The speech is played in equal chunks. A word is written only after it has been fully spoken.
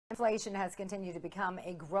Inflation has continued to become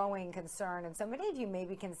a growing concern, and so many of you may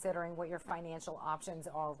be considering what your financial options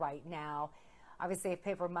are right now. Obviously, if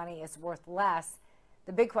paper money is worth less,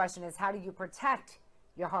 the big question is, how do you protect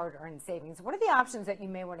your hard-earned savings? What are the options that you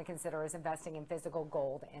may want to consider as investing in physical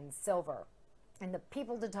gold and silver? And the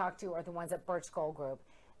people to talk to are the ones at Birch Gold Group.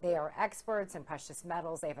 They are experts in precious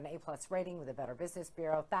metals. They have an A+ rating with the Better Business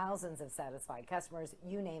Bureau, thousands of satisfied customers,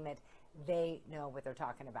 you name it, they know what they're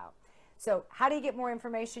talking about. So how do you get more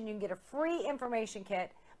information? You can get a free information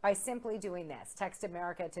kit by simply doing this. Text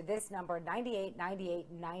America to this number,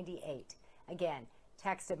 989898. Again,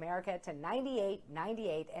 text America to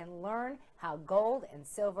 9898 and learn how gold and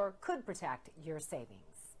silver could protect your savings.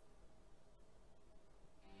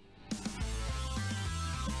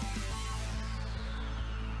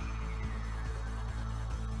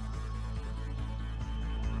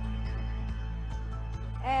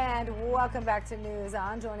 And welcome back to News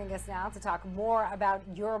On. Joining us now to talk more about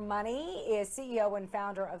your money is CEO and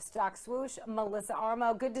founder of Stock Swoosh, Melissa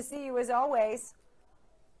Armo. Good to see you as always.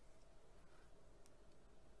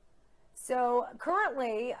 So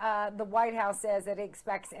currently, the White House says that it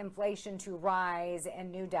expects inflation to rise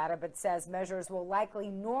in new data, but says measures will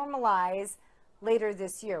likely normalize later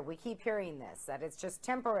this year. We keep hearing this, that it's just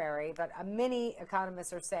temporary, but many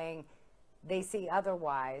economists are saying they see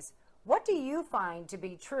otherwise. What do you find to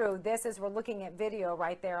be true? This is, we're looking at video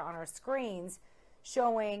right there on our screens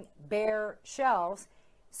showing bare shelves,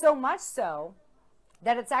 so much so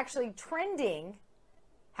that it's actually trending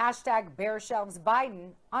hashtag bare shelves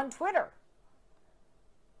Biden on Twitter.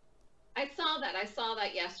 I saw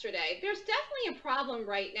that yesterday. There's definitely a problem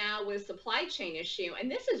right now with supply chain issue, and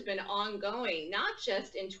this has been ongoing, not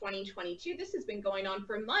just in 2022. This has been going on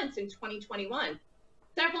for months in 2021.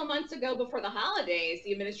 Several months ago, before the holidays,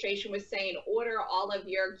 the administration was saying order all of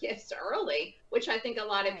your gifts early, which I think a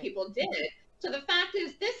lot of people did. So the fact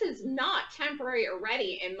is, this is not temporary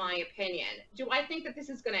already, in my opinion. Do I think that this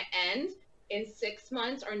is going to end in 6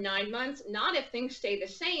 months or 9 months? Not if things stay the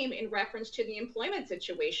same in reference to the employment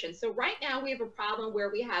situation. So right now we have a problem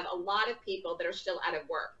where we have a lot of people that are still out of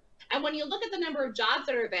work. And when you look at the number of jobs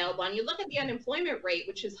that are available and you look at the unemployment rate,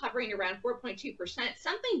 which is hovering around 4.2%,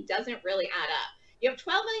 something doesn't really add up. You have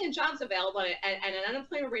 12 million jobs available and an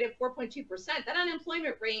unemployment rate of 4.2%. That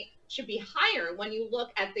unemployment rate should be higher when you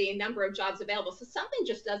look at the number of jobs available. So something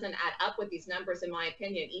just doesn't add up with these numbers, in my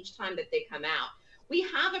opinion, each time that they come out. We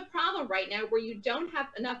have a problem right now where you don't have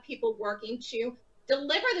enough people working to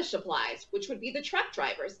deliver the supplies, which would be the truck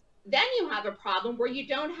drivers. Then you have a problem where you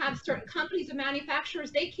don't have certain companies and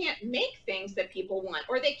manufacturers, they can't make things that people want,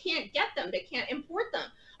 or they can't get them, they can't import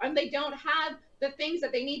them, or they don't have the things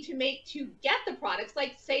that they need to make to get the products.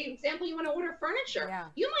 Like, say, for example, you want to order furniture. Yeah.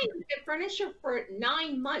 You might get furniture for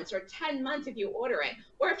 9 months or 10 months if you order it.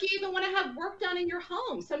 Or if you even want to have work done in your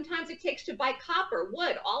home, sometimes it takes to buy copper,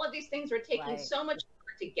 wood. All of these things are taking so much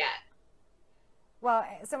longer to get. Well,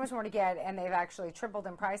 so much more to get, and they've actually tripled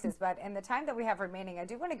in prices. But in the time that we have remaining, I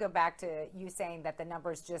do want to go back to you saying that the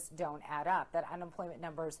numbers just don't add up, that unemployment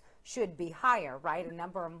numbers should be higher, right? A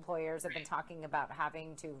number of employers have been talking about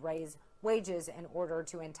having to raise wages in order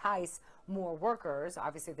to entice more workers.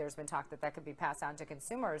 Obviously, there's been talk that that could be passed on to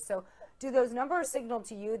consumers. So do those numbers signal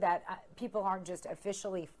to you that people aren't just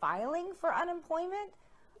officially filing for unemployment?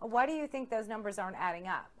 Why do you think those numbers aren't adding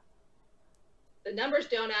up? The numbers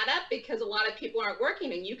don't add up because a lot of people aren't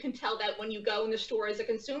working, and you can tell that when you go in the store as a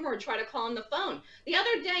consumer or try to call on the phone. The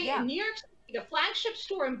other day in New York City, the flagship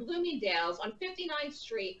store in Bloomingdale's on 59th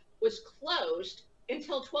Street was closed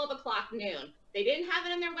until 12 o'clock noon. They didn't have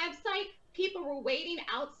it on their website. People were waiting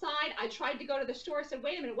outside. I tried to go to the store, said,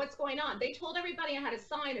 wait a minute, what's going on? They told everybody I had a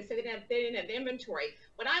sign that said they didn't have inventory.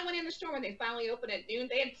 When I went in the store, when they finally opened at noon,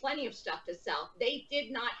 they had plenty of stuff to sell. They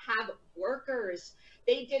did not have workers.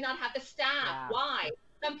 They did not have the staff. Why?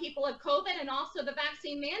 Some people have COVID, and also the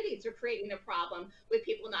vaccine mandates are creating a problem with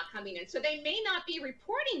people not coming in. So they may not be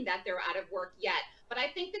reporting that they're out of work yet, but I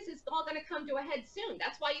think this is all going to come to a head soon.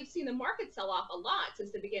 That's why you've seen the market sell off a lot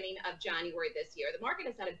since the beginning of January this year. The market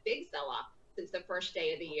has had a big sell off since the first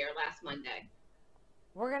day of the year, last Monday.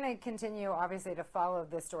 We're going to continue, obviously, to follow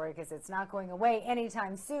this story because it's not going away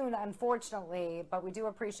anytime soon, unfortunately. But we do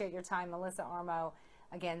appreciate your time, Melissa Armo.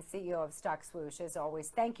 Again, CEO of Stock Swoosh, as always.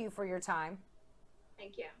 Thank you for your time.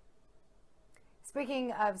 Thank you.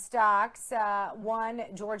 Speaking of stocks, one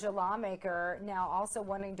Georgia lawmaker now also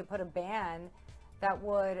wanting to put a ban that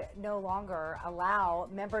would no longer allow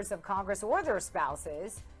members of Congress or their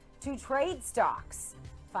spouses to trade stocks.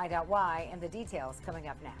 Find out why and the details coming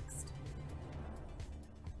up next.